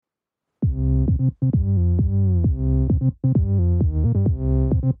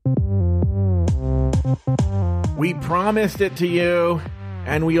We promised it to you,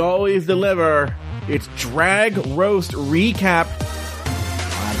 and we always deliver. It's Drag Roast Recap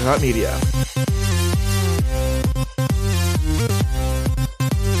on Hot Media.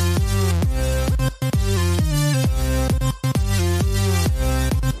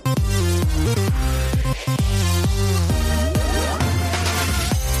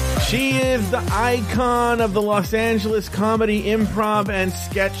 She is the icon of the Los Angeles comedy, improv, and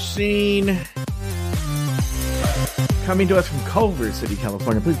sketch scene. Coming to us from Culver City,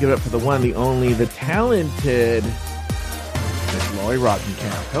 California. Please give it up for the one, the only, the talented Miss Lori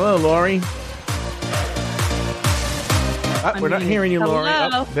Roggenkamp. Hello, Lori. We're not hearing you, Lori.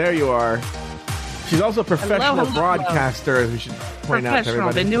 Oh, there you are. She's also a professional broadcaster, as we should point out to everybody.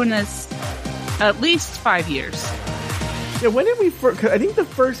 I've been doing this at least 5 years. Yeah, when did we first... I think the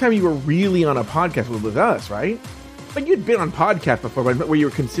first time you were really on a podcast was with us, right? But you'd been on podcast before, but where you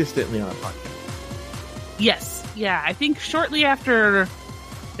were consistently on a podcast. Yes. Yeah, I think shortly after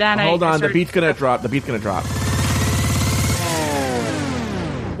that... Hold on, the beat's gonna drop. Whoop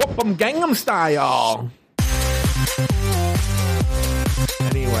 'em Gangnam Style!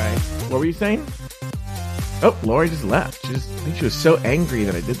 Anyway, what were you saying? Oh, Lori just left. I think she was so angry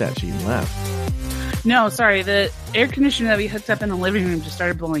that I did that, she left. No, sorry. The air conditioner that we hooked up in the living room just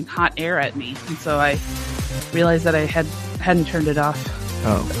started blowing hot air at me. And so I realized that I hadn't turned it off.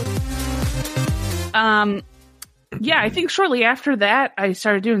 Oh. Yeah, I think shortly after that, I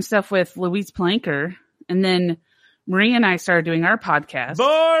started doing stuff with Louise Planker. And then Marie and I started doing our podcast.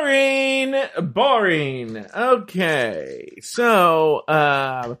 Boring. Okay.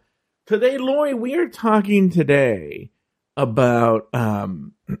 So, today, Lori, we are talking today about,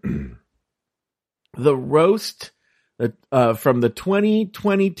 the roast from the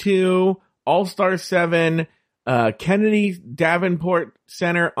 2022 All-Star 7 Kennedy Davenport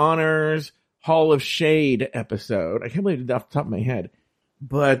Center Honors Hall of Shade episode. I can't believe it off the top of my head.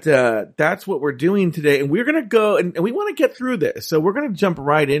 But that's what we're doing today. And we're going to go, and we want to get through this. So we're going to jump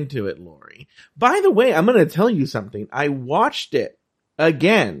right into it, Lori. By the way, I'm going to tell you something. I watched it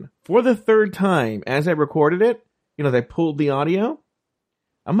again for the third time as I recorded it. You know, they pulled the audio.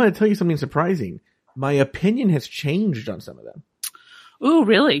 I'm going to tell you something surprising. My opinion has changed on some of them. Ooh,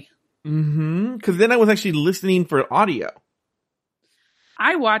 really? Mm-hmm. Because then I was actually listening for audio.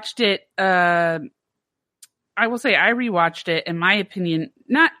 I watched it. I will say I rewatched it. In my opinion,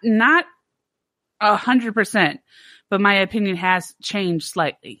 not 100%, but my opinion has changed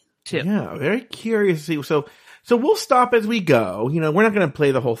slightly too. Yeah, very curious to see. So we'll stop as we go. You know, we're not going to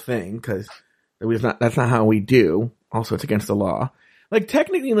play the whole thing because that's not how we do. Also, it's against the law. Like,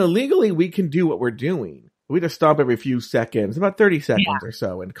 technically, you know, legally, we can do what we're doing. We just stop every few seconds, about 30 seconds or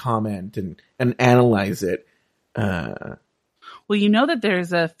so, and comment and analyze it. Well, you know that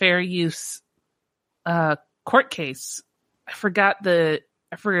there's a fair use court case. I totally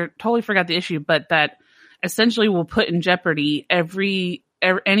forgot the issue, but that essentially will put in jeopardy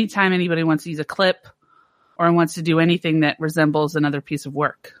anytime anybody wants to use a clip or wants to do anything that resembles another piece of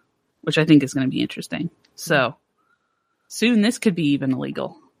work, which I think is going to be interesting. So... soon this could be even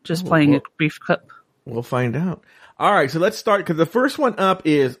illegal. Just playing a brief clip. We'll find out. All right, so let's start, because the first one up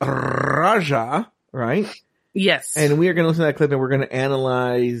is Raja, right? Yes. And we are going to listen to that clip, and we're going to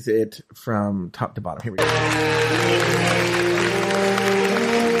analyze it from top to bottom. Here we go.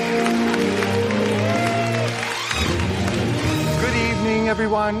 Good evening,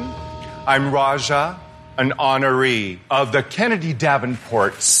 everyone. I'm Raja, an honoree of the Kennedy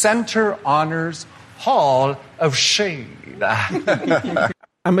Davenport Center Honors Hall of Shade.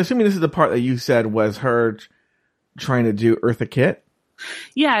 I'm assuming this is the part that you said was her trying to do Eartha Kitt.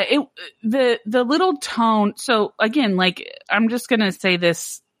 Yeah, the little tone. So again, like, I'm just going to say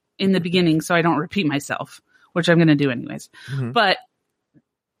this in the beginning so I don't repeat myself, which I'm going to do anyways. Mm-hmm. But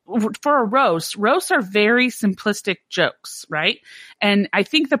for a roasts are very simplistic jokes, right? And I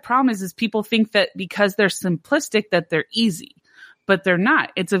think the problem is people think that because they're simplistic that they're easy. But they're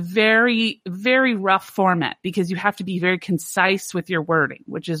not. It's a very, very rough format because you have to be very concise with your wording,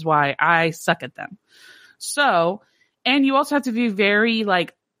 which is why I suck at them. So, and you also have to be very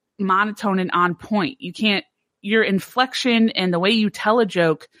like monotone and on point. Your inflection and the way you tell a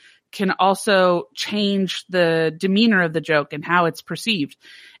joke can also change the demeanor of the joke and how it's perceived.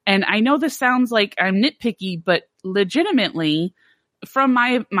 And I know this sounds like I'm nitpicky, but legitimately, from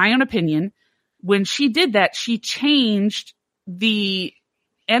my own opinion, when she did that, she changed the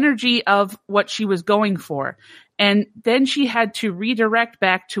energy of what she was going for. And then she had to redirect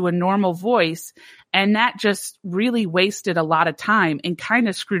back to a normal voice. And that just really wasted a lot of time and kind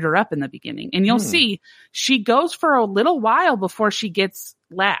of screwed her up in the beginning. And you'll see she goes for a little while before she gets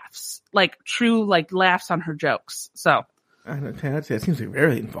laughs, like true, like laughs on her jokes. So that seems like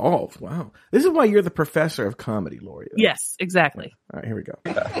very involved. Wow. This is why you're the professor of comedy, Lori. Yes, exactly. All right, here we go.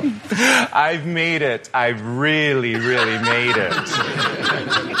 I've made it. I've really, really made it.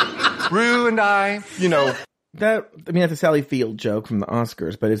 Rue and I, that's a Sally Field joke from the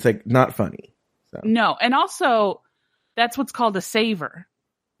Oscars, but it's like not funny. So. No. And also that's what's called a saver,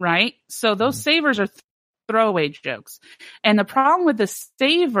 right? So those savers are throwaway jokes. And the problem with the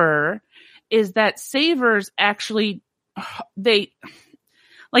saver is that savers actually,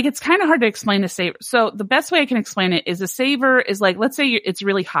 it's kind of hard to explain a saver. So the best way I can explain it is a saver is like, let's say it's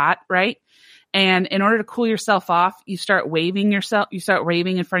really hot, right? And in order to cool yourself off, you start waving in front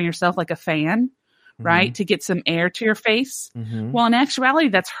of yourself like a fan, right? To get some air to your face. Well, in actuality,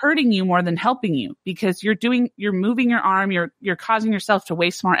 that's hurting you more than helping you because you're moving your arm, you're causing yourself to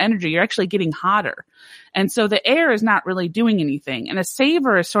waste more energy. You're actually getting hotter. And so the air is not really doing anything. And a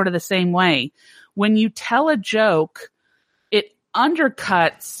saver is sort of the same way. When you tell a joke, it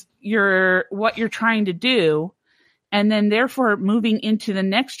undercuts what you're trying to do. And then therefore moving into the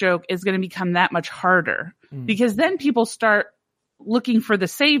next joke is going to become that much harder because then people start looking for the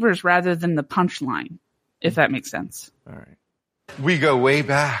savers rather than the punchline, if that makes sense. All right. We go way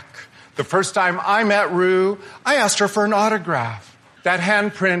back. The first time I met Rue, I asked her for an autograph. That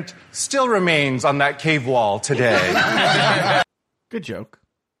handprint still remains on that cave wall today. Good joke.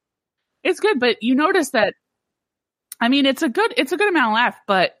 It's good, but you notice that, I mean, it's a good amount of laugh,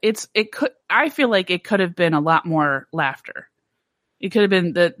 but I feel like it could have been a lot more laughter. It could have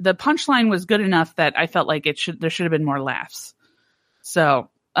been, the punchline was good enough that I felt like there should have been more laughs. So,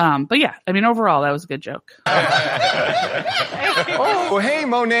 but yeah, I mean, overall, that was a good joke. Oh, hey,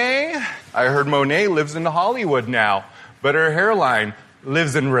 Monet. I heard Monet lives in Hollywood now, but her hairline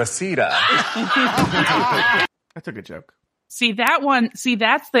lives in Reseda. That's a good joke.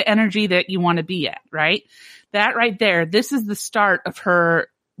 That's the energy that you want to be at, right? That right there, this is the start of her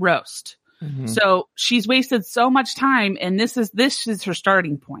roast. So she's wasted so much time and this is her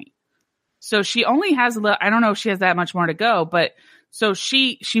starting point. So she only has I don't know if she has that much more to go, but so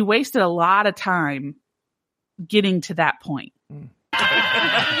she wasted a lot of time getting to that point.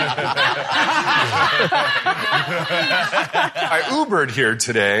 I Ubered here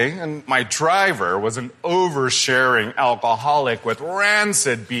today, and my driver was an oversharing alcoholic with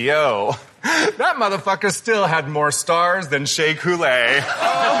rancid BO. That motherfucker still had more stars than Shea Coulee.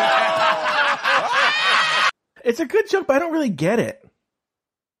 It's a good joke, but I don't really get it.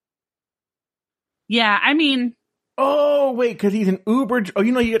 Yeah, I mean... Oh, wait, because he's an Uber... Oh,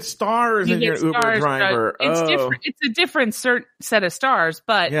 you get stars and you're an Uber driver. It's different. It's a different set of stars,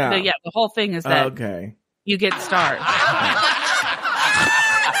 but the whole thing is that you get stars.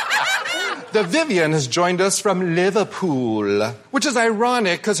 The Vivian has joined us from Liverpool, which is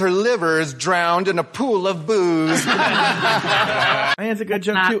ironic because her liver is drowned in a pool of booze. It's a good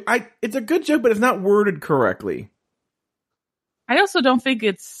joke, too. It's a good joke, but it's not worded correctly. I also don't think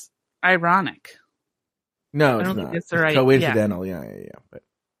it's ironic. No, it's not. It's coincidental, yeah. But...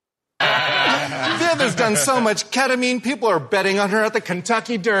 Viv has done so much ketamine, people are betting on her at the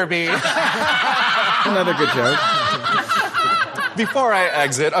Kentucky Derby. Another good joke. Before I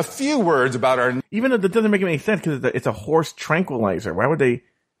exit, a few words about our... Even though that doesn't make any sense because it's a horse tranquilizer. Why would they...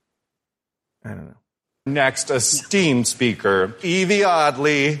 I don't know. Next esteemed speaker, Evie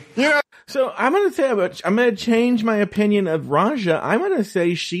Oddly. So I'm going to change my opinion of Raja. I'm going to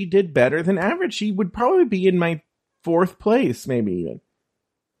say she did better than average. She would probably be in my 4th place, maybe even.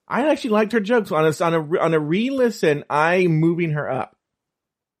 I actually liked her jokes. On a re-listen, I'm moving her up.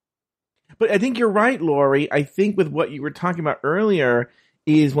 But I think you're right, Lori. I think with what you were talking about earlier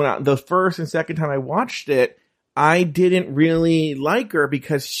is when the first and second time I watched it, I didn't really like her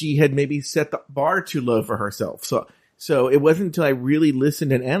because she had maybe set the bar too low for herself. So it wasn't until I really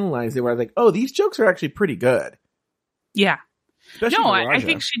listened and analyzed it where I was like, oh, these jokes are actually pretty good. Yeah. Especially no, I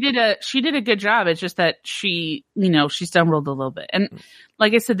think she did a good job. It's just that she stumbled a little bit. And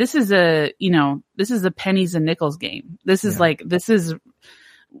like I said, this is a pennies and nickels game. This is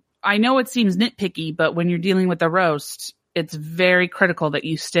I know it seems nitpicky, but when you're dealing with a roast, it's very critical that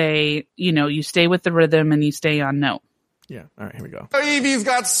you stay with the rhythm and you stay on note. Yeah. All right, here we go. Evie's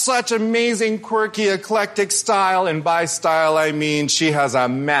got such amazing, quirky, eclectic style. And by style, I mean she has a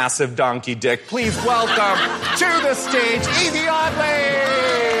massive donkey dick. Please welcome to the stage, Evie Oddly!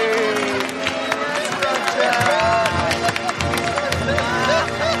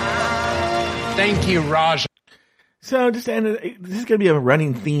 Thank you, Raj. So just to end it, this is going to be a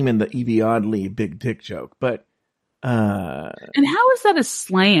running theme in the Evie Oddly big dick joke, but and how is that a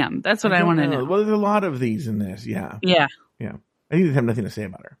slam? That's what I want to know. Well, there's a lot of these in this. Yeah. Yeah. I think they have nothing to say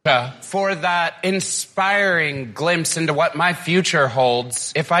about her. For that inspiring glimpse into what my future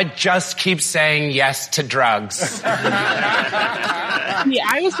holds if I just keep saying yes to drugs. I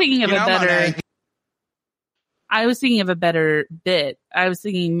was thinking of a better bit. I was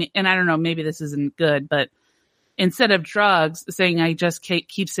thinking, and I don't know, maybe this isn't good, but instead of drugs, saying I just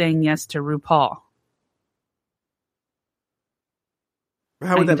keep saying yes to RuPaul.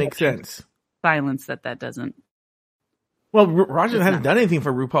 How would that make sense? Silence that doesn't. Well, Raja hasn't done anything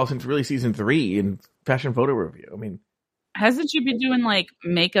for RuPaul since really season 3 in fashion photo review. I mean, hasn't she been doing like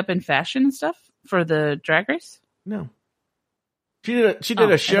makeup and fashion and stuff for the Drag Race? No, she did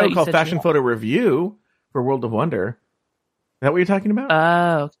a show called Fashion Photo Review for World of Wonder. Is that what you're talking about?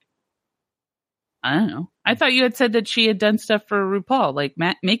 Oh, I don't know. I thought you had said that she had done stuff for RuPaul, like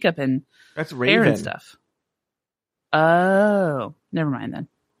makeup and hair and stuff. Oh, never mind then.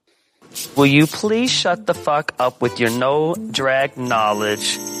 Will you please shut the fuck up with your no drag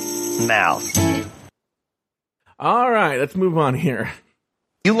knowledge mouth? All right, let's move on here.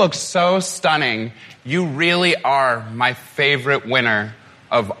 You look so stunning. You really are my favorite winner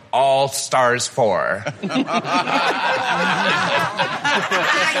of All Stars 4. You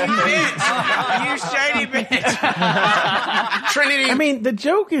shady bitch. Trinity. I mean, the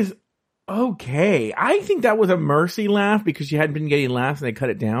joke is okay. I think that was a mercy laugh because she hadn't been getting laughs and they cut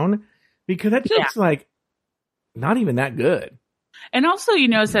it down. Because that joke's like not even that good. And also you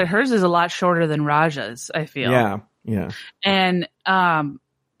notice that hers is a lot shorter than Raja's, I feel. Yeah. And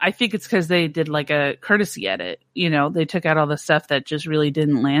I think it's because they did like a courtesy edit. You know, they took out all the stuff that just really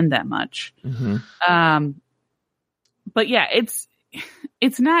didn't land that much. Mm-hmm. But yeah, it's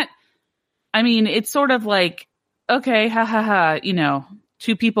not, I mean, it's sort of like, okay, you know,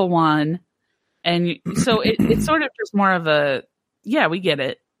 2 people won. And so it's sort of just more of a, yeah, we get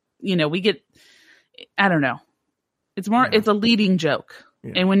it. You know, we get, I don't know. It's more, it's a leading joke.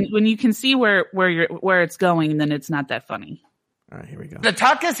 Yeah. And when you can see where it's going, then it's not that funny. All right, here we go. The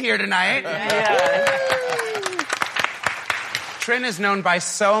Tuck is here tonight. Trin is known by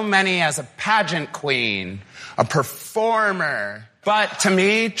so many as a pageant queen, a performer. But to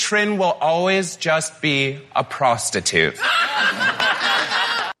me, Trin will always just be a prostitute.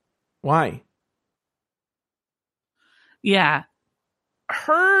 Why? Yeah.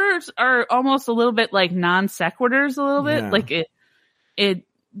 Hers are almost a little bit like non sequiturs a little bit. Like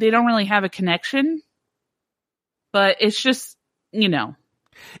they don't really have a connection, but it's just, you know.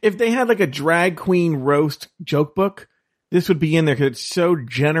 If they had like a drag queen roast joke book, this would be in there because it's so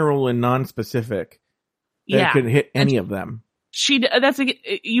general and non-specific that it could hit any of them.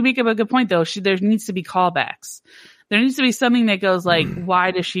 You make up a good point though. There needs to be callbacks. There needs to be something that goes like,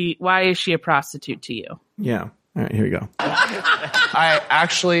 why is she a prostitute to you? Yeah. All right, here we go. I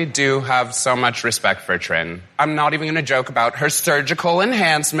actually do have so much respect for Trin. I'm not even going to joke about her surgical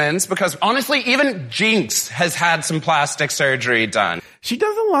enhancements because honestly, even Jinx has had some plastic surgery done. She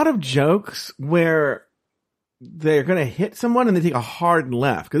does a lot of jokes where they're going to hit someone and they take a hard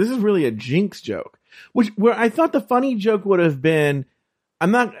left because this is really a Jinx joke. Where I thought the funny joke would have been,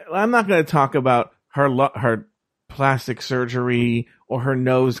 I'm not going to talk about her plastic surgery or her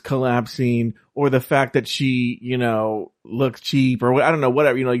nose collapsing or the fact that she, you know, looks cheap or I don't know,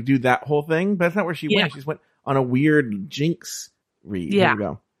 whatever, you know, like do that whole thing. But that's not where she went. She just went on a weird Jinx read. Yeah.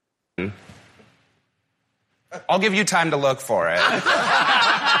 Here we go. I'll give you time to look for it.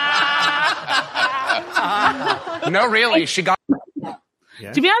 No, really, she got...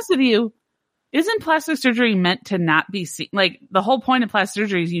 Yeah. To be honest with you, isn't plastic surgery meant to not be seen? Like, the whole point of plastic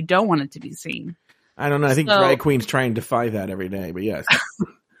surgery is you don't want it to be seen. I don't know. I think drag queens try and defy that every day, but yes.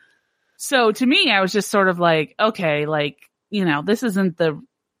 So to me, I was just sort of like, okay, like, you know, this isn't the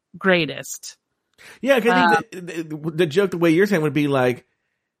greatest. Yeah, because the joke, the way you're saying would be like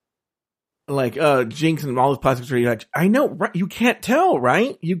Jinx and all this plastic surgery. Like, I know, right? You can't tell,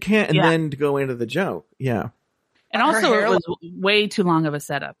 right? You can't, and then to go into the joke. Yeah. And also, it was way too long of a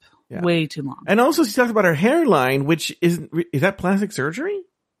setup. Yeah. Way too long. And also, she talks about her hairline, which is that plastic surgery?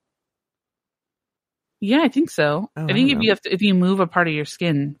 Yeah, I think so. Oh, I think if you move a part of your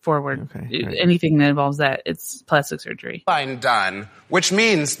skin forward, anything that involves that, it's plastic surgery. Done, which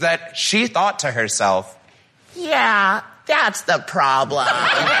means that she thought to herself, yeah, that's the problem.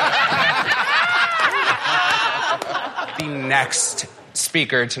 The next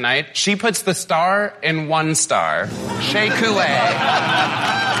speaker tonight, she puts the star in 1 star. Shea Coulee.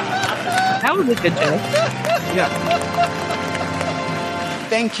 That was a good joke. Yeah.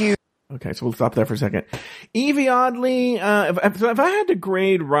 Thank you. Okay, so we'll stop there for a second. Evie Oddly, if I had to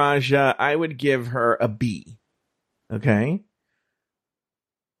grade Raja, I would give her a B. Okay?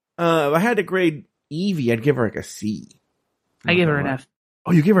 If I had to grade Evie, I'd give her like a C. I give her an F.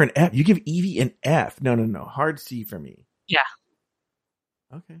 Oh, you give her an F? You give Evie an F? No. Hard C for me. Yeah.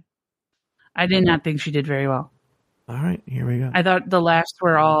 Okay. I did not think she did very well. All right, here we go. I thought the laughs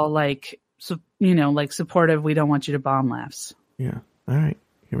were all like, like supportive. We don't want you to bomb laughs. Yeah. All right,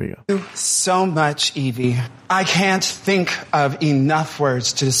 here we go. So much, Evie. I can't think of enough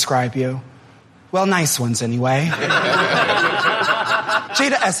words to describe you. Well, nice ones anyway.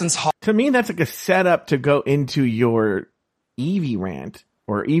 Jada Essence Hall. To me, that's like a setup to go into your Evie rant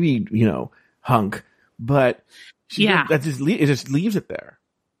or Evie, hunk. But it just leaves it there.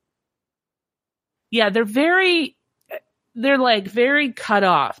 Yeah, they're like very cut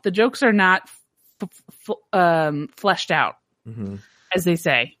off. The jokes are not fleshed out, as they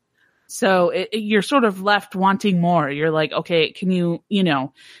say. So you're sort of left wanting more. You're like, okay, can you,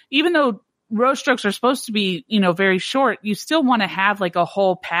 even though roast jokes are supposed to be, very short, you still want to have like a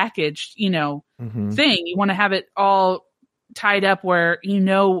whole packaged, thing. You want to have it all tied up where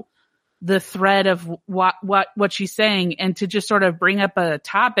the thread of what she's saying, and to just sort of bring up a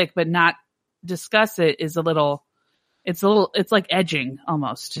topic but not discuss it is it's like edging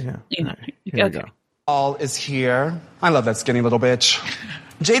almost. Yeah. Right. Okay. All is here. I love that skinny little bitch.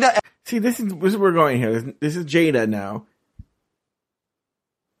 Jada. See, this is where we're going here. This is Jada now.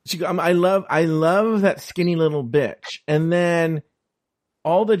 I love that skinny little bitch. And then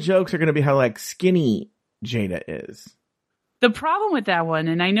all the jokes are going to be how like skinny Jada is. The problem with that one,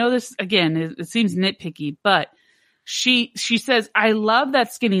 and I know this again, it seems nitpicky, but she says, I love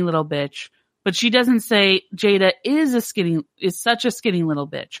that skinny little bitch, but she doesn't say Jada is such a skinny little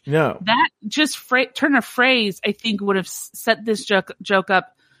bitch. No. That just turn of phrase, I think, would have set this joke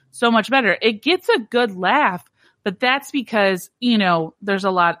up so much better. It gets a good laugh, but that's because, there's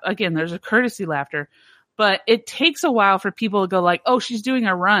a courtesy laughter, but it takes a while for people to go like, oh, she's doing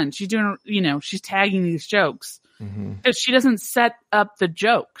a run. She's doing, she's tagging these jokes. Because she doesn't set up the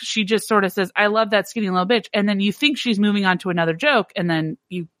joke. She just sort of says, I love that skinny little bitch. And then you think she's moving on to another joke, and then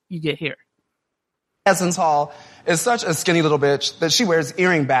you get here. Essence Hall is such a skinny little bitch that she wears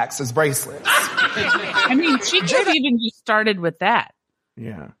earring backs as bracelets. I mean, she could have even just started with that.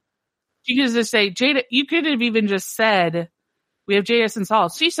 Yeah. She could just say, Jada, you could have even just said, we have Jada Essence Hall.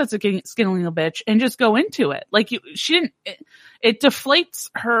 She's such a skinny little bitch, and just go into it. Like she didn't, it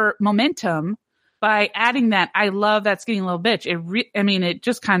deflates her momentum by adding that, I love that skinny little bitch. It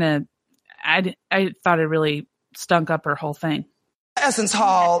just kind of, I thought it really stunk up her whole thing. Essence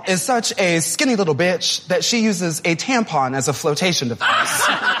Hall is such a skinny little bitch that she uses a tampon as a flotation device.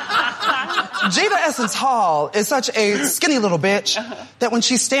 Jada Essence Hall is such a skinny little bitch that when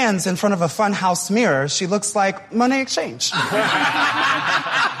she stands in front of a funhouse mirror, she looks like Monet Exchange.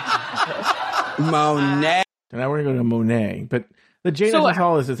 Monet. And now we're going to go to Monet. But the Jada Essence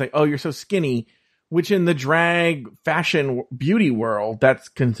Hall is like, oh, you're so skinny, which in the drag fashion beauty world, that's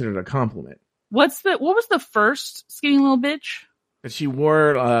considered a compliment. What was the first skinny little bitch? That she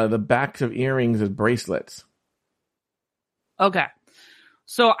wore the backs of earrings as bracelets. Okay.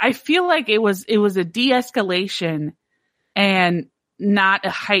 So I feel like it was a de-escalation and not a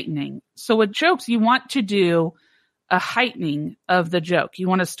heightening. So with jokes, you want to do a heightening of the joke. You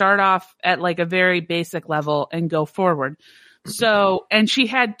want to start off at like a very basic level and go forward. So, and she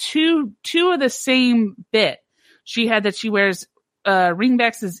had two of the same bit. She had that she wears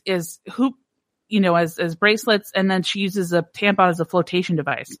ringbacks as hoop, as bracelets, and then she uses a tampon as a flotation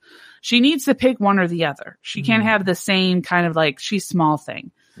device. She needs to pick one or the other. She can't have the same kind of like she's small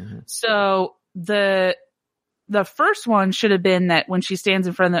thing. So the first one should have been that when she stands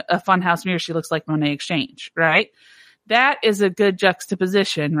in front of a funhouse mirror, she looks like Monet Exchange, right? That is a good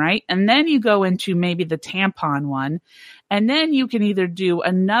juxtaposition, right? And then you go into maybe the tampon one, and then you can either do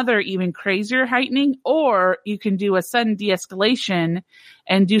another even crazier heightening, or you can do a sudden de-escalation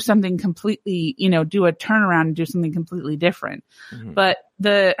and do something completely, do a turnaround and do something completely different. But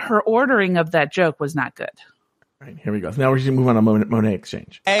her ordering of that joke was not good. All right, here we go. So now we're just going to move on to Monet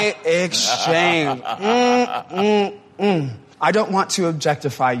Exchange. Exchange. I don't want to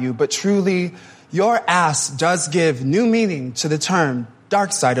objectify you, but truly, your ass does give new meaning to the term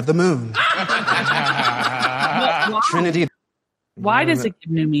dark side of the moon. Trinity. Why does it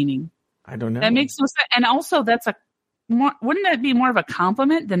give new meaning? I don't know. That makes no sense. And also, wouldn't that be more of a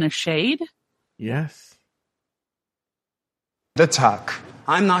compliment than a shade? Yes. The tuck.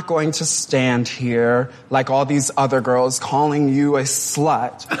 I'm not going to stand here like all these other girls calling you a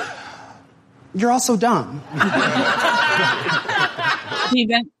slut. You're also dumb. See,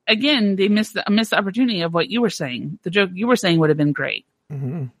 then again, they missed the opportunity of what you were saying. The joke you were saying would have been great.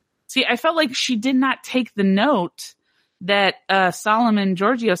 Mm-hmm. See, I felt like she did not take the note that Solomon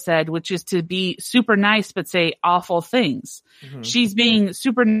Giorgio said, which is to be super nice but say awful things. Mm-hmm. She's being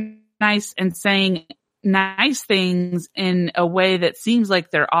super nice and saying nice things in a way that seems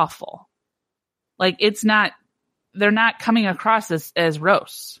like they're awful. Like they're not coming across as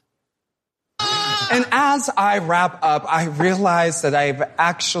roasts. And as I wrap up, I realize that I've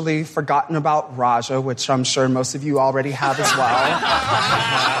actually forgotten about Raja, which I'm sure most of you already have as well.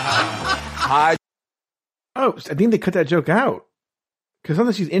 I think they cut that joke out. Because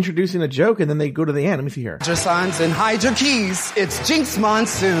sometimes she's introducing a joke and then they go to the end. Let me see here. Your sons and hide your keys. It's Jinx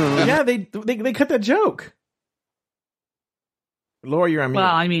Monsoon. Yeah, they cut that joke. Laura, you're on mute.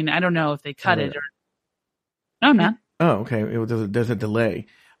 Well, I mean, I don't know if they cut it or... No, man. Oh, okay. There's a delay.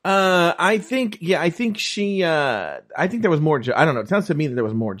 I think there was more joke. I don't know. It sounds to me that there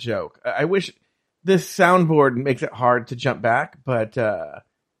was more joke. I wish this soundboard makes it hard to jump back, but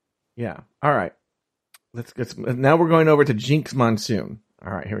yeah. All right. Let's get now we're going over to Jinx Monsoon.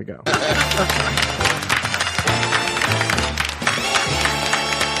 All right, here we go.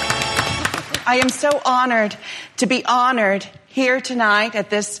 I am so honored to be honored here tonight at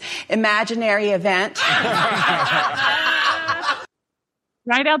this imaginary event.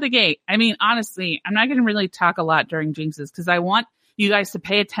 Right out the gate. I mean, honestly, I'm not going to really talk a lot during Jinx's because I want you guys to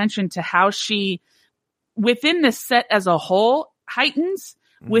pay attention to how she, within the set as a whole, heightens,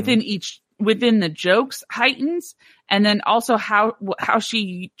 within the jokes heightens, and then also how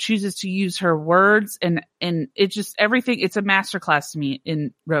she chooses to use her words and it's just everything. It's a masterclass to me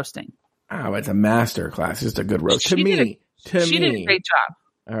in roasting. Oh, it's a masterclass. It's just a good roast. She did a great job.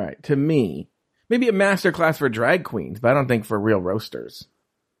 All right. To me, maybe a masterclass for drag queens, but I don't think for real roasters.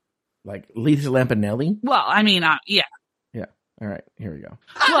 Like Lisa Lampanelli? Well, I mean, yeah. Yeah. All right. Here we go.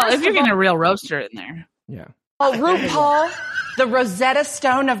 Well, if you're getting a real roaster in there. Yeah. Oh, RuPaul, the Rosetta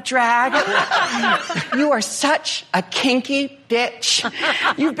Stone of drag. You are such a kinky bitch.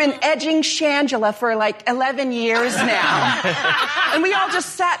 You've been edging Shangela for like 11 years now. And we all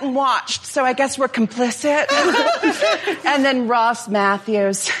just sat and watched, so I guess we're complicit. And then Ross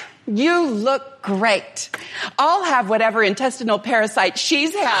Matthews. You look great. I'll have whatever intestinal parasite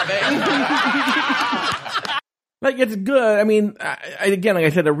she's having. Like, it's good. I mean, again, like I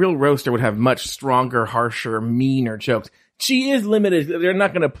said, a real roaster would have much stronger, harsher, meaner jokes. She is limited. They're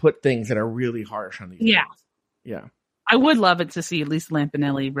not going to put things that are really harsh on these. Yeah. Jokes. Yeah. I would love it to see at least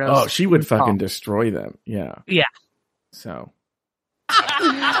Lampanelli roast. Oh, she would fucking destroy them. Yeah. Yeah. So.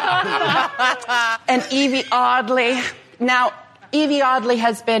 And Evie Oddly. Now, Evie Oddly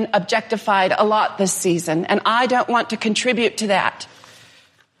has been objectified a lot this season, and I don't want to contribute to that.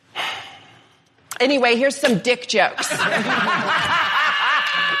 Anyway, here's some dick jokes.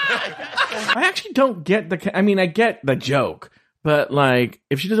 I actually don't get I get the joke, but like,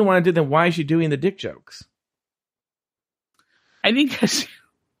 if she doesn't want to do, then why is she doing the dick jokes? I think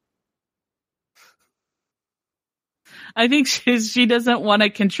she doesn't want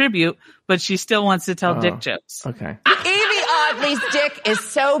to contribute, but she still wants to tell dick jokes. Okay. Evie Oddly's dick is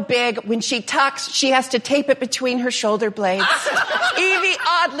so big, when she tucks, she has to tape it between her shoulder blades. Evie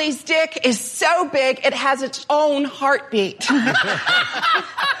Oddly's dick is so big, it has its own heartbeat.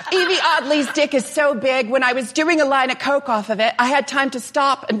 Evie Oddly's dick is so big, when I was doing a line of coke off of it, I had time to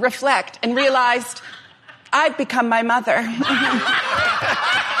stop and reflect and realized I'd become my mother.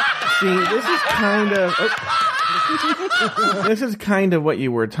 See, this is kind of... this is kind of what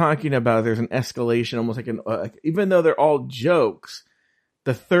you were talking about. There's an escalation, almost like even though they're all jokes,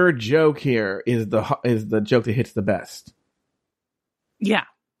 the third joke here is the joke that hits the best. Yeah.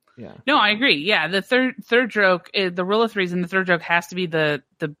 Yeah. No, I agree. Yeah, the third joke, the rule of threes, and the third joke has to be the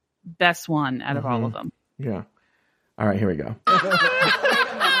best one out of all of them. Yeah. All right, here we go.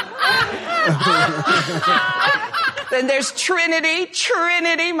 Then there's Trinity.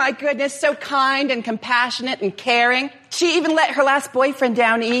 Trinity, my goodness, so kind and compassionate and caring. She even let her last boyfriend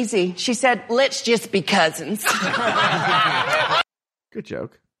down easy. She said, let's just be cousins. Good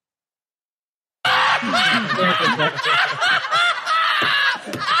joke.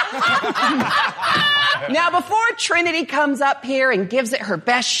 Now, before Trinity comes up here and gives it her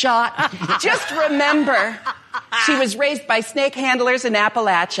best shot, just remember, she was raised by snake handlers in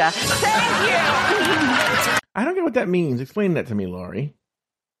Appalachia. Thank you. I don't get what that means. Explain that to me, Laurie.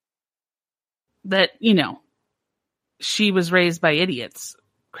 That, she was raised by idiots,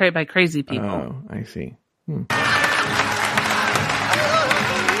 by crazy people. Oh, I see.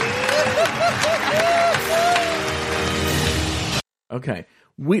 Okay.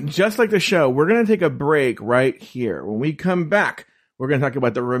 Just like the show, we're going to take a break right here. When we come back, We're going to talk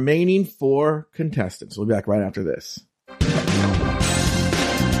about the remaining 4 contestants. We'll be back right after this.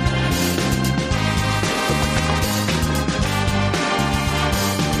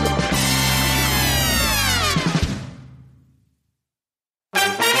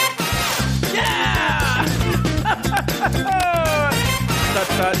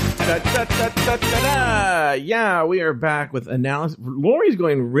 Yeah, we are back with analysis. Lori's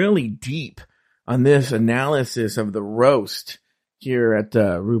going really deep on this analysis of the roast here at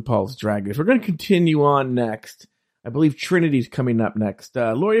RuPaul's Drag Race. We're going to continue on next. I believe Trinity's coming up next.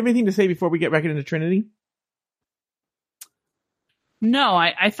 Lori, have anything to say before we get back into Trinity? No,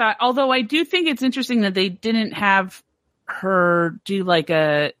 I thought, although I do think it's interesting that they didn't have her do like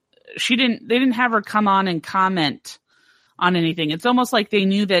they didn't have her come on and comment on anything. It's almost like they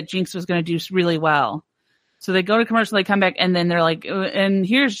knew that Jinx was going to do really well. So they go to commercial, they come back, and then they're like, and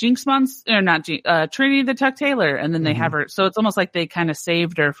here's Jinx Trinity the Tuck Taylor. And then they have her. So it's almost like they kind of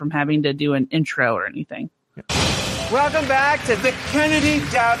saved her from having to do an intro or anything. Welcome back to the Kennedy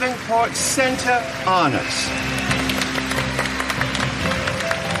Davenport Center Honors.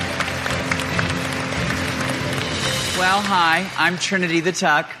 Well, hi, I'm Trinity the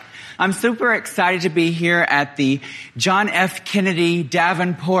Tuck. I'm super excited to be here at the John F. Kennedy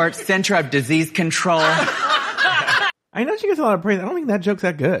Davenport Center of Disease Control. I know she gets a lot of praise. I don't think that joke's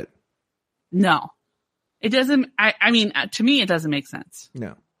that good. No. It doesn't, I mean, to me, it doesn't make sense.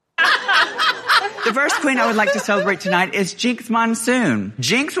 No. The first queen I would like to celebrate tonight is Jinx Monsoon.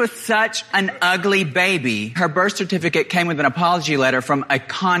 Jinx was such an ugly baby. Her birth certificate came with an apology letter from a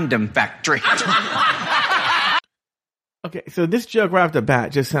condom factory. Okay, so this joke right off the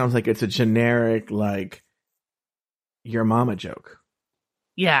bat just sounds like it's a generic, like, your mama joke.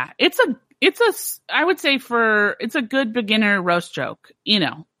 Yeah, I would say it's a good beginner roast joke, you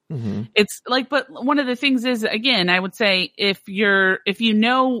know. Mm-hmm. It's like, but one of the things is, again, I would say if you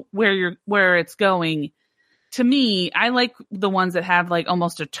know where it's going, to me, I like the ones that have like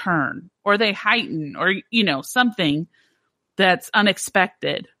almost a turn, or they heighten, or, you know, something that's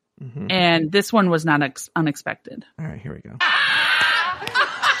unexpected. Mm-hmm. And this one was not unexpected. All right, here we go.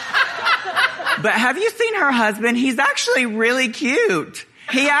 But have you seen her husband? He's actually really cute.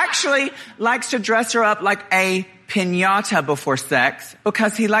 He actually likes to dress her up like a piñata before sex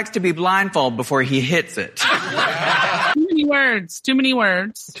because he likes to be blindfolded before he hits it. Too many words. Too many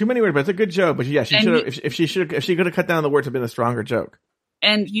words, but it's a good joke. But yeah, she should have. If she could have cut down the words, it'd been a stronger joke.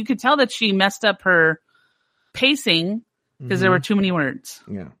 And you could tell that she messed up her pacing because there were too many words.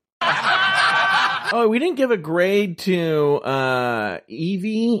 Yeah. Oh, we didn't give a grade to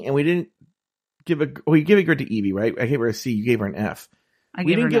Evie, and we didn't we gave a grade to Evie, right? I gave her a C. You gave her an F.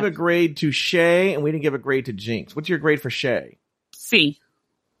 We didn't give a grade to Shay, and we didn't give a grade to Jinx. What's your grade for Shay? C.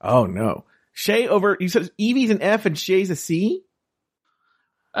 Oh no, Shay over. You said Evie's an F and Shay's a C.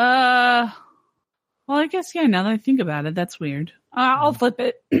 Well, I guess now that I think about it, that's weird. I'll flip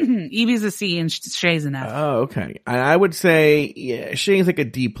it. Evie's a C and Shay's an F. Oh, okay. I would say Shay's like a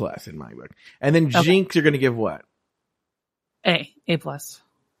D plus in my book, and then Jinx, you're going to give what? A plus.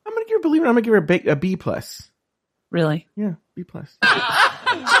 I'm going to give her. Believe it, I'm going to give her a B plus. Really? Yeah, B plus.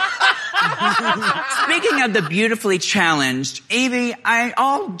 Speaking of the beautifully challenged, Evie,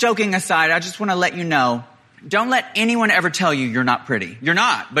 all joking aside, I just want to let you know, don't let anyone ever tell you you're not pretty. You're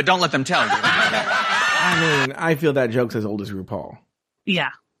not, but don't let them tell you. I mean, I feel that joke's as old as RuPaul. Yeah.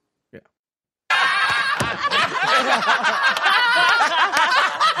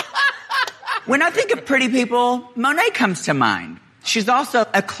 When I think of pretty people, Monet comes to mind. She's also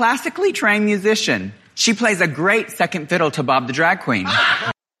a classically trained musician. She plays a great second fiddle to Bob the Drag Queen.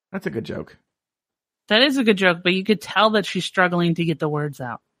 That's a good joke. That is a good joke, but you could tell that she's struggling to get the words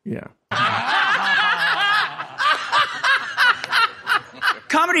out. Yeah.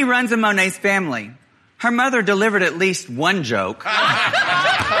 Comedy runs in Monet's family. Her mother delivered at least one joke.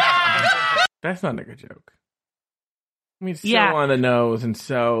 That's not a good joke. I mean, so on the nose and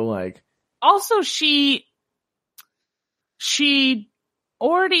so like. Also, she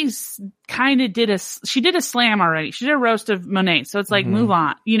already kind of did a slam already. She did a roast of Monet. So it's like, move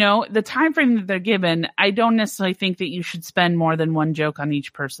on. You know, the time frame that they're given, I don't necessarily think that you should spend more than one joke on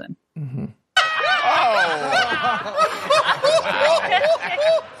each person. Mm-hmm.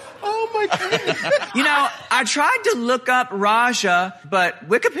 Oh my goodness. You know, I tried to look up Raja, but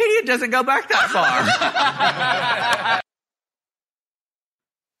Wikipedia doesn't go back that far.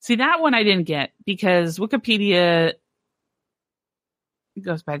 See, that one I didn't get because Wikipedia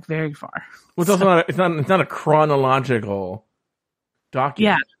goes back very far. Well, it's also it's not a chronological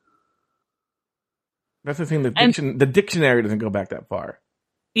document. Yeah. That's the thing. The dictionary doesn't go back that far.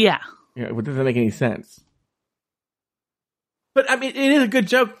 Yeah. Yeah, it doesn't make any sense. But I mean, it is a good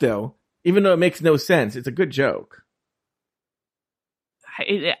joke, though. Even though it makes no sense, it's a good joke.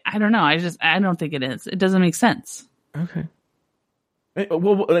 I don't know. I don't think it is. It doesn't make sense. Okay.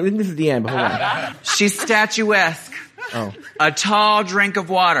 Well, I think this is the end, but hold on. She's statuesque. Oh. A tall drink of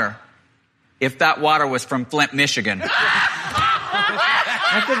water. If that water was from Flint, Michigan. That's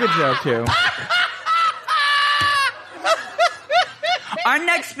a good joke, too. Our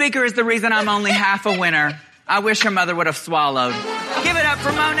next speaker is the reason I'm only half a winner. I wish her mother would have swallowed. Give it up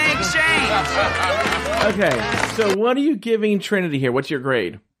for Monet Exchange. Okay, so what are you giving Trinity here? What's your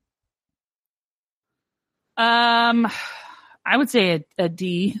grade? I would say a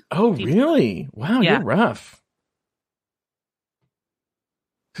D. Oh, D. really? Wow, Yeah. You're rough.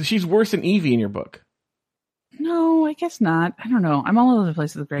 So she's worse than Evie in your book. No, I guess not. I don't know. I'm all over the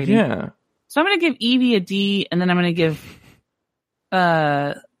place with the grading. Yeah. So I'm going to give Evie a D, and then I'm going to give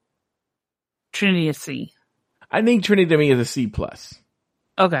Trinity a C. I think Trinity to me is a C+.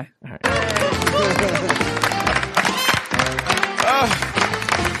 Okay. All right.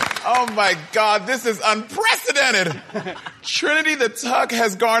 Oh my God, this is unprecedented. Trinity the Tuck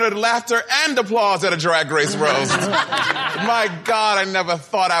has garnered laughter and applause at a Drag Race roast. My God, I never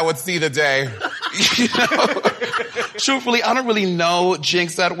thought I would see the day. You know, truthfully, I don't really know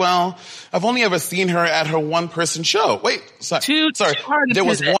Jinx that well. I've only ever seen her at her one-person show. Wait, sorry. Too hard to there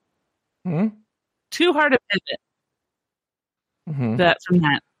was pivot. one. Too hard to pivot. That from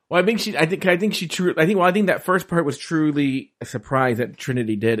that. Well, I think that first part was truly a surprise that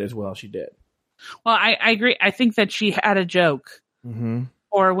Trinity did as well. She did. Well, I agree. I think that she had a joke,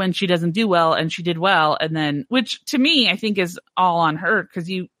 or when she doesn't do well, and she did well, and then, which to me, I think is all on her, because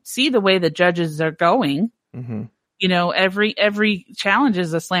you see the way the judges are going. You know, every challenge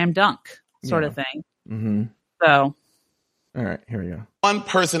is a slam dunk sort of thing. So, all right, here we go. One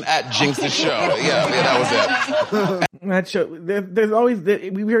person at Jinx's show. Yeah, that was it. That show, there's always,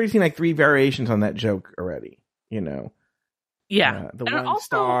 we've already seen like 3 variations on that joke already, you know. Yeah. The And one also,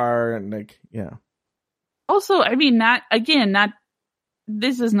 star and like, yeah. Also, I mean,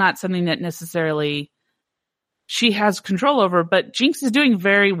 this is not something that necessarily she has control over, but Jinx is doing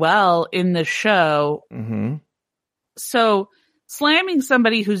very well in the show. So slamming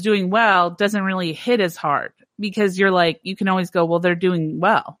somebody who's doing well doesn't really hit as hard, because you're like, you can always go, well, they're doing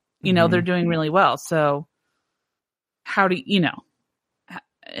well. You know, they're doing really well. So how do you know?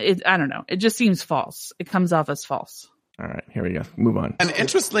 I don't know. It just seems false. It comes off as false. All right, here we go. Move on. And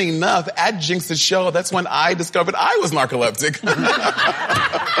interestingly enough, at Jinx's show, that's when I discovered I was narcoleptic.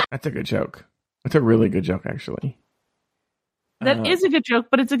 That's a good joke. That's a really good joke, actually. That is a good joke,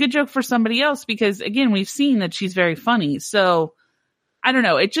 but it's a good joke for somebody else, because again, we've seen that she's very funny. So I don't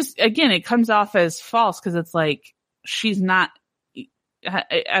know. It just, again, it comes off as false, because it's like, she's not,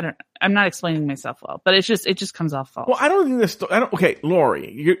 I'm not explaining myself well, but it just comes off false. Well, I don't think this. Okay,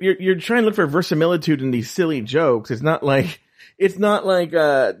 Lori, you're trying to look for verisimilitude in these silly jokes. It's not like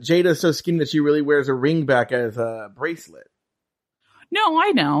Jada's so skinny that she really wears a ring back as a bracelet. No,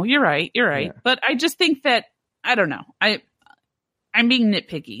 I know. You're right. Yeah. But I just think that, I don't know. I'm being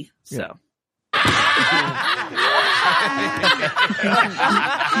nitpicky. So.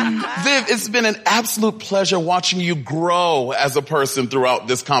 Viv, it's been an absolute pleasure watching you grow as a person throughout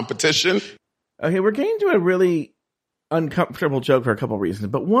this competition. Okay, we're getting to a really uncomfortable joke for a couple of reasons.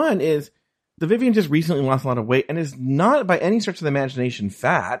 But one is the Vivian just recently lost a lot of weight and is not by any stretch of the imagination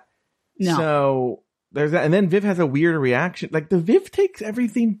fat. No. So there's that. And then Viv has a weird reaction. Like, the Viv takes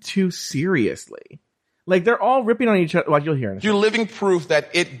everything too seriously. Like, they're all ripping on each other. Like, you'll hear it. You're living proof that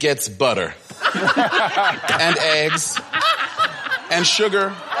it gets butter and eggs and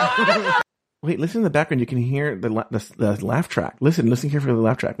sugar. Wait, listen in the background. You can hear the laugh track. Listen carefully to the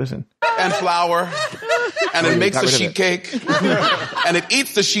laugh track. Listen. And flour. And it makes a sheet cake. And it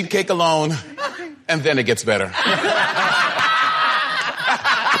eats the sheet cake alone. And then it gets better.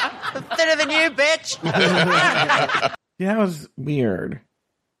 Thinner than you, bitch. Yeah, that was weird.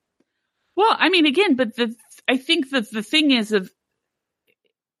 Well, I mean, again, but I think that the thing is I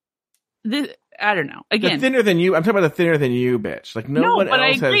don't know. Again, the thinner than you. I'm talking about the thinner than you, bitch. Like, no one but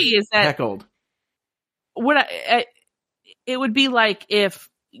else I agree has is that heckled. It would be like if,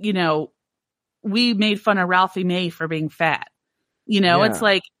 you know, we made fun of Ralphie May for being fat. You know,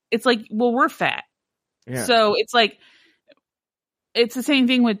 Yeah. it's like, well, we're fat. Yeah. So it's like, it's the same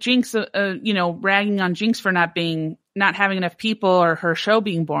thing with Jinx, you know, ragging on Jinx for not having enough people or her show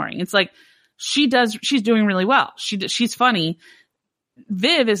being boring. It's like, she's doing really well. She's funny.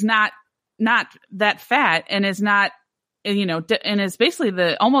 Viv is not that fat and is not, you know, and is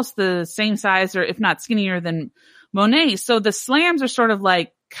basically almost the same size, or if not skinnier than Monet. So the slams are sort of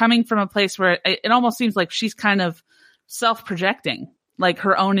like coming from a place where it almost seems like she's kind of self-projecting like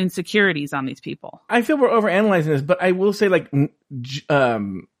her own insecurities on these people. I feel we're overanalyzing this, but I will say like,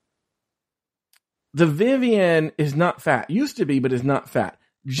 the Vivian is not fat. Used to be, but is not fat.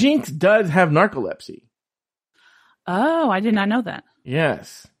 Jinx does have narcolepsy. Oh, I did not know that.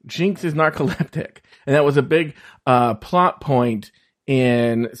 Yes. Jinx is narcoleptic. And that was a big plot point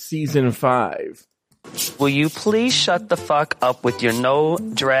in season 5. Will you please shut the fuck up with your no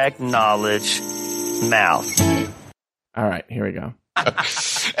drag knowledge mouth? All right, here we go.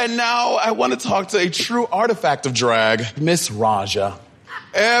 And now I want to talk to a true artifact of drag, Miss Raja.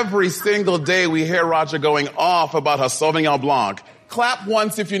 Every single day we hear Raja going off about her Sauvignon Blanc. Clap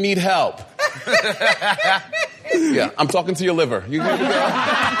once if you need help. Yeah, I'm talking to your liver. You good to go?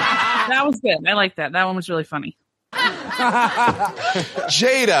 That was good. I like that. That one was really funny.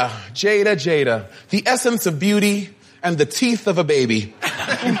 Jada. The essence of beauty and the teeth of a baby.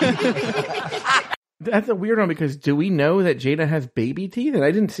 That's a weird one because do we know that Jada has baby teeth? And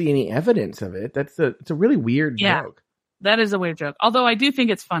I didn't see any evidence of it. It's a really weird joke. That is a weird joke. Although I do think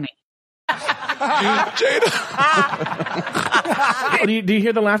it's funny. Jada. Oh, do you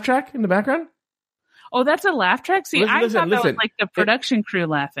hear the laugh track in the background? Oh, that's a laugh track? See, I thought that was like the production crew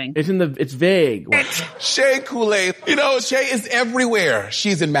laughing. It's vague. Shea Coulee. You know, Shea is everywhere.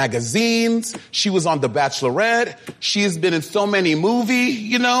 She's in magazines. She was on The Bachelorette. She's been in so many movies.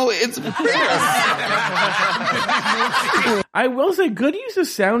 You know, it's fierce. I will say good use of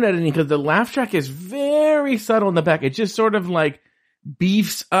sound editing because the laugh track is very subtle in the back. It just sort of like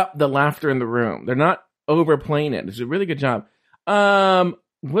beefs up the laughter in the room. They're not overplaying it. It's a really good job.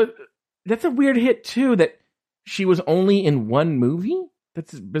 That's a weird hit too, that she was only in one movie?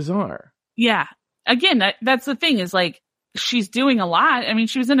 That's bizarre. Yeah. Again, that's the thing is like, she's doing a lot. I mean,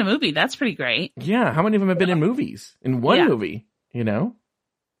 she was in a movie. That's pretty great. Yeah. How many of them have been in movies? In one movie, you know?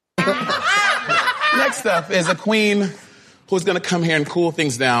 Next up is a queen who's going to come here and cool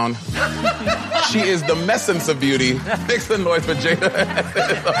things down. She is the messence of beauty. Make some noise for Jada.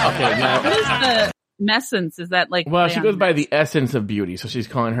 Okay, now. What is the messence? Is that like... Well, she goes by the essence of beauty, so she's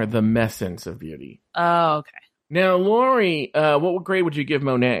calling her the messence of beauty. Oh, okay. Now, Lori, what grade would you give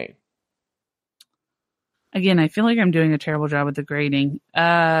Monet? Again, I feel like I'm doing a terrible job with the grading.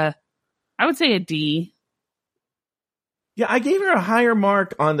 I would say a D. Yeah, I gave her a higher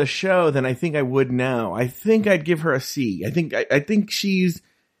mark on the show than I think I would now. I think I'd give her a C. I think she's...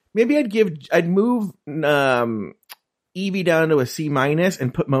 Maybe I'd move Evie down to a C-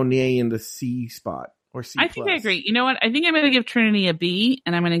 and put Monet in the C spot or C+. I think I agree. You know what? I think I'm going to give Trinity a B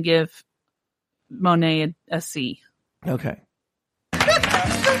and I'm going to give Monet a C. Okay.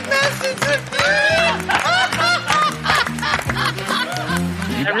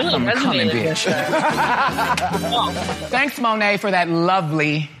 That really resonated. Thanks, Monet, for that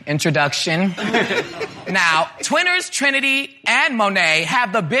lovely introduction. Now, Twinners, Trinity, and Monet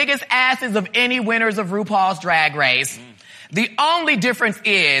have the biggest asses of any winners of RuPaul's Drag Race. The only difference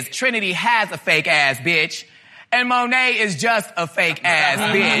is Trinity has a fake ass bitch, and Monet is just a fake ass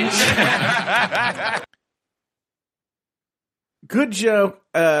bitch. Good joke,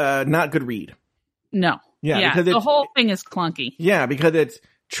 not good read. No. Yeah, because the whole thing is clunky. Yeah, because it's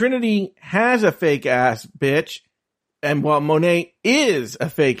Trinity has a fake ass bitch, and while Monet is a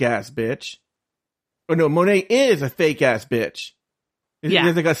fake ass bitch, or no, Monet is a fake ass bitch.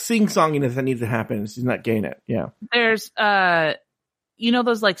 There's like a sing-songiness that needs to happen. She's not getting it. Yeah. There's, you know,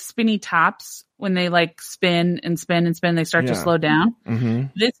 those like spinny tops when they like spin and spin and spin, they start to slow down. Mm-hmm.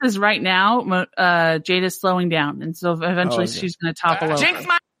 This is right now, Jada's slowing down. And so eventually she's going to topple over. Jinx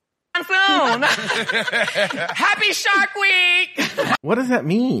my phone. Happy Shark Week. What does that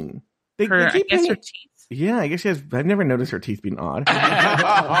mean? I guess her teeth. Yeah, I guess she has. I've never noticed her teeth being odd.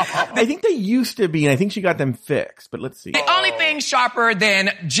 I think they used to be, and I think she got them fixed. But let's see. The only thing sharper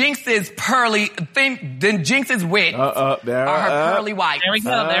than Jinx's wit are her pearly whites. There we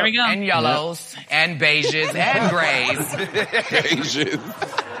go. There we go. And yellows and beiges and grays.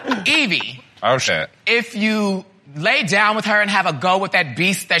 Beiges. Evie. Oh shit. If you lay down with her and have a go with that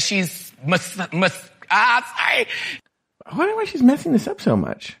beast that she's I wonder why she's messing this up so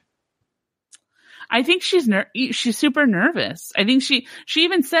much. I think she's super nervous. I think she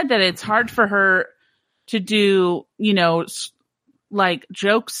even said that it's hard for her to do, you know, like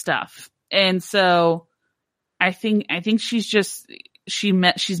joke stuff. And so I think she's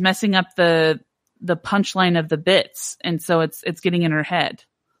messing up the punchline of the bits. And so it's getting in her head.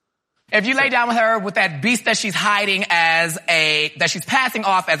 If you lay down with her with that beast that she's hiding that she's passing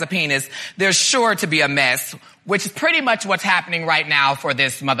off as a penis, there's sure to be a mess, which is pretty much what's happening right now for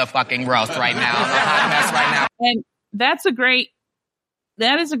this motherfucking roast right now. A hot mess right now. And that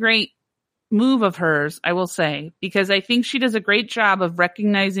is a great move of hers, I will say, because I think she does a great job of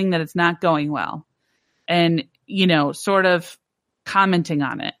recognizing that it's not going well and, sort of commenting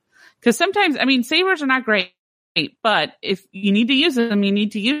on it. Because sometimes, savers are not great, but if you need to use them, you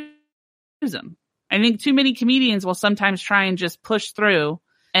need to use them. I think too many comedians will sometimes try and just push through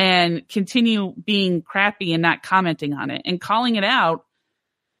and continue being crappy and not commenting on it, and calling it out,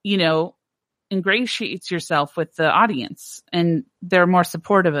 ingratiates yourself with the audience and they're more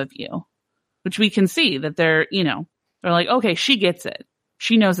supportive of you, which we can see that they're like, okay, she gets it.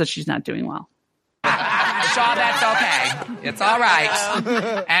 She knows that she's not doing well. Shaw, that's okay. It's all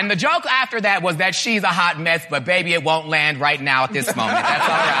right. And the joke after that was that she's a hot mess, but baby, it won't land right now at this moment. That's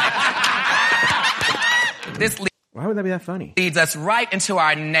all right. Why would that be that funny? Leads us right into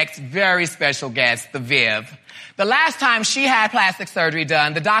our next very special guest, the Viv. The last time she had plastic surgery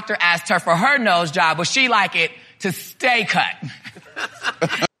done, the doctor asked her for her nose job. Would she like it to stay cut?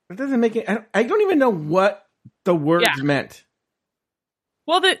 It doesn't make it. I don't even know what the words meant.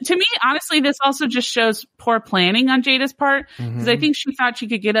 Well, to me, honestly, this also just shows poor planning on Jada's part, because I think she thought she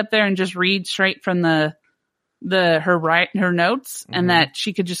could get up there and just read straight from her notes, and that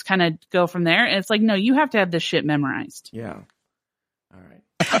she could just kind of go from there. And it's like, no, you have to have this shit memorized. Yeah. All right.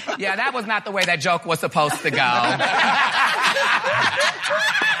 Yeah, that was not the way that joke was supposed to go.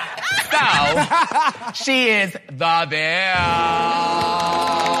 So, she is the Viv.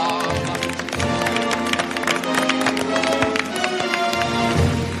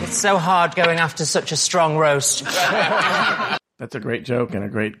 It's so hard going after such a strong roast. That's a great joke and a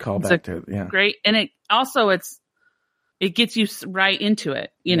great callback to great, and it also it gets you right into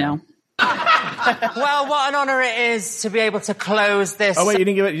it, you know. Well, what an honor it is to be able to close this. Oh wait, you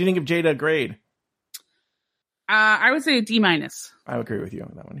didn't give Jada a grade. I would say a D-. I would agree with you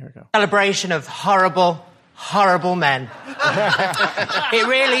on that one. Here we go. Celebration of horrible, horrible men. It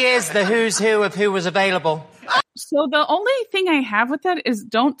really is the who's who of who was available. So the only thing I have with that is,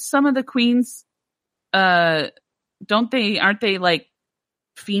 don't some of the queens, aren't they like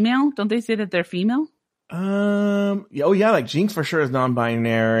female? Don't they say that they're female? Like Jinx for sure is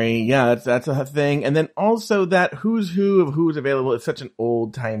non-binary. Yeah, that's a thing. And then also that who's who of who's available is such an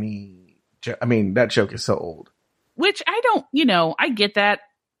old timey. That joke is so old. Which I don't, I get that.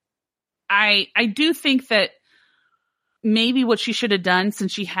 I do think that maybe what she should have done,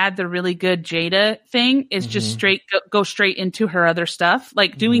 since she had the really good Jada thing, is just go straight into her other stuff.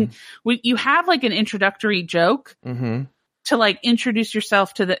 Like doing, you have like an introductory joke to like introduce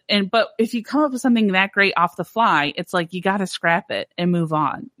yourself to but if you come up with something that great off the fly, it's like, you got to scrap it and move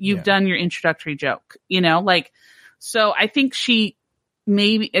on. You've done your introductory joke, so I think she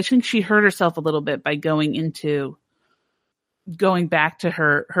hurt herself a little bit by going back to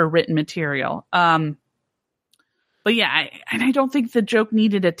her written material. But yeah, I don't think the joke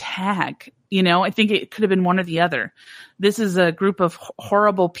needed a tag. I think it could have been one or the other. This is a group of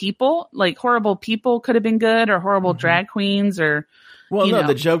horrible people. Like, horrible people could have been good, or horrible drag queens, or. Well, no,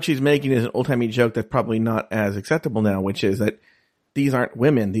 the joke she's making is an old timey joke that's probably not as acceptable now, which is that these aren't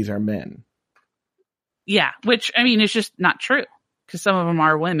women; these are men. Yeah, which is just not true, because some of them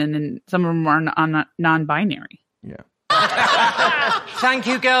are women and some of them are non-binary. Yeah. Thank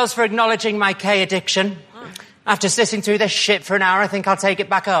you, girls, for acknowledging my K addiction. After sitting through this shit for an hour, I think I'll take it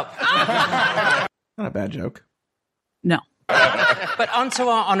back up. Not a bad joke. No. But on to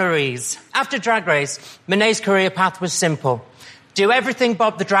our honorees. After Drag Race, Monet's career path was simple. Do everything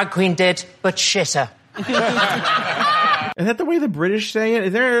Bob the drag queen did, but shitter. Is that the way the British say it?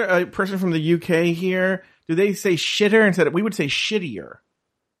 Is there a person from the UK here? Do they say shitter instead of, we would say shittier?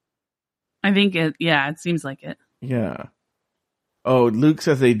 I think it seems like it. Yeah. Oh, Luke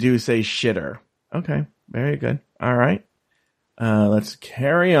says they do say shitter. Okay. Very good. All right. Let's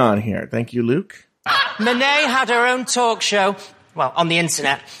carry on here. Thank you, Luke. Monet had her own talk show, on the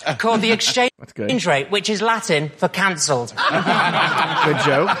internet, called The Exchange Rate, which is Latin for cancelled. Good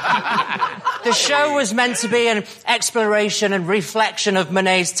joke. The show was meant to be an exploration and reflection of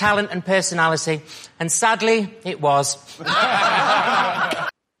Monet's talent and personality, and sadly, it was.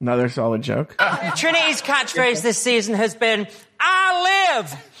 Another solid joke. Trinity's catchphrase this season has been, "I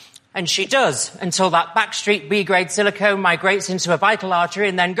live!" And she does, until that Backstreet B-grade silicone migrates into a vital artery,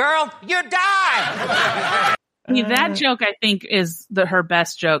 and then, girl, you die! That joke, I think, is her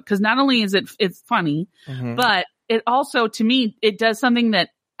best joke, because not only is it's funny, but it also, to me, it does something that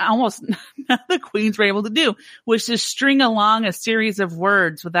almost none of the queens were able to do, which is string along a series of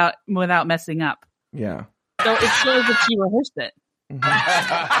words without messing up. Yeah. So it shows that she rehearsed it.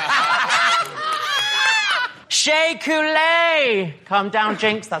 Shea Coulee! Calm down,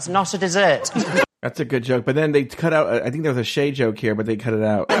 Jinx. That's not a dessert. That's a good joke. But then they cut out, I think there was a Shay joke here, but they cut it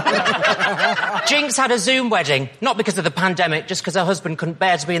out. Jinx had a Zoom wedding, not because of the pandemic, just because her husband couldn't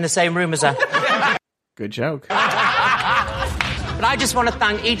bear to be in the same room as her. Good joke. But I just want to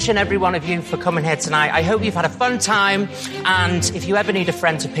thank each and every one of you for coming here tonight. I hope you've had a fun time, and if you ever need a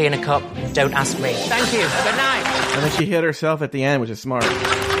friend to pee in a cup, don't ask me. Thank you. Good night. And then she hit herself at the end, which is smart.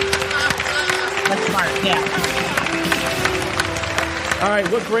 That's smart, yeah. All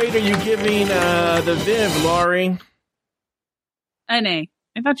right, what grade are you giving the Viv, Laurie? An A.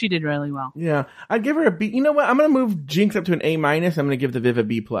 I thought you did really well. Yeah, I'd give her a B. You know what? I'm going to move Jinx up to an A-. I'm going to give the Viv a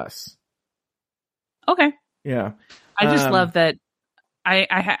B+. Okay. Yeah. I just love that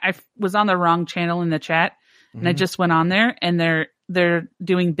I was on the wrong channel in the chat, and I just went on there, and they're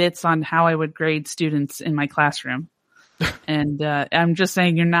doing bits on how I would grade students in my classroom. And I'm just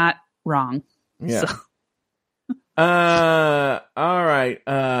saying you're not wrong. Yeah. So. All right.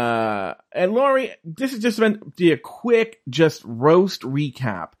 And Laurie, this is just meant to be a quick, just roast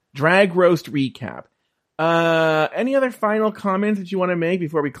recap, drag roast recap. Any other final comments that you want to make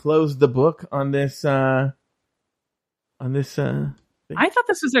before we close the book on this, thing? I thought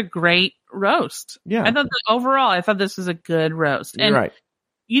this was a great roast. Yeah. I thought this was a good roast. And You're right.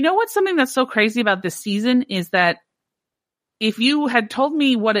 You know what's something that's so crazy about this season is that if you had told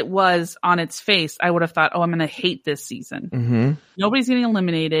me what it was on its face, I would have thought, oh, I'm going to hate this season. Mm-hmm. Nobody's getting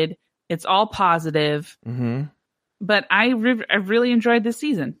eliminated. It's all positive. Mm-hmm. But I really enjoyed this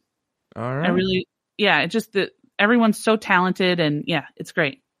season. All right. It's just that everyone's so talented, and yeah, it's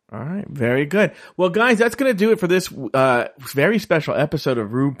great. All right. Very good. Well, guys, that's going to do it for this very special episode of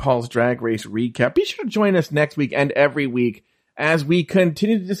RuPaul's Drag Race Recap. Be sure to join us next week and every week as we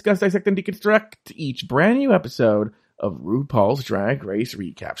continue to discuss, dissect, and deconstruct each brand new episode of RuPaul's Drag Race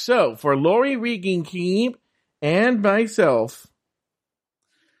Recap. So, for Laurie Regenkeep and myself,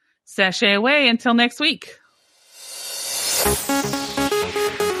 sashay away until next week.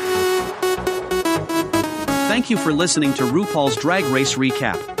 Thank you for listening to RuPaul's Drag Race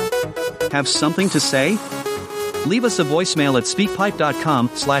Recap. Have something to say? Leave us a voicemail at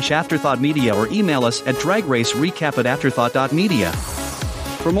speakpipe.com/afterthoughtmedia or email us at dragracerecap@afterthought.media.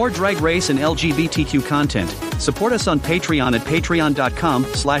 For more Drag Race and LGBTQ content, support us on Patreon at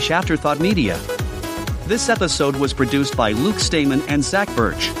patreon.com/afterthoughtmedia. This episode was produced by Luke Stamen and Zach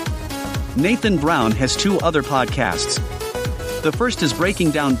Birch. Nathan Brown has 2 other podcasts. The first is Breaking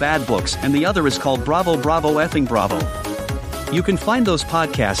Down Bad Books and the other is called Bravo Bravo Effing Bravo. You can find those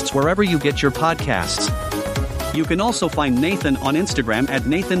podcasts wherever you get your podcasts. You can also find Nathan on Instagram at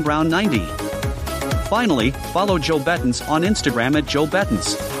NathanBrown90. Finally, follow Joe Bettens on Instagram at Joe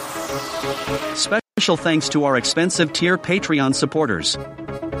Bettens. Special thanks to our expensive tier Patreon supporters: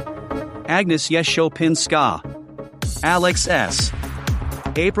 Agnes Yesho Pinska, Alex S.,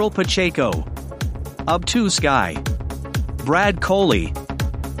 April Pacheco, Ubtu Sky, Brad Coley,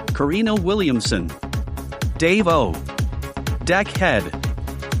 Karina Williamson, Dave O., Deck Head,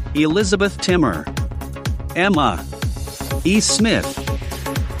 Elizabeth Timmer, Emma, E. Smith,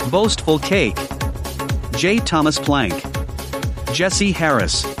 Boastful Cake, J. Thomas Plank, Jesse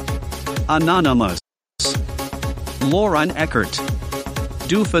Harris, Anonymous, Lauren Eckert,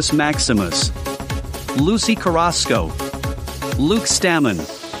 Doofus Maximus, Lucy Carrasco, Luke Stammen,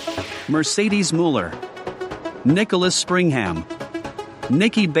 Mercedes Mueller, Nicholas Springham,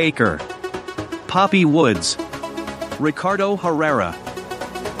 Nikki Baker, Poppy Woods, Ricardo Herrera,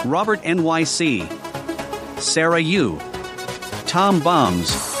 Robert NYC, Sarah Yu, Tom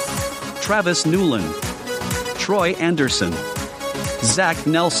Bombs, Travis Newland, Troy Anderson, Zach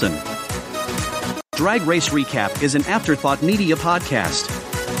Nelson. Drag Race Recap is an Afterthought Media podcast.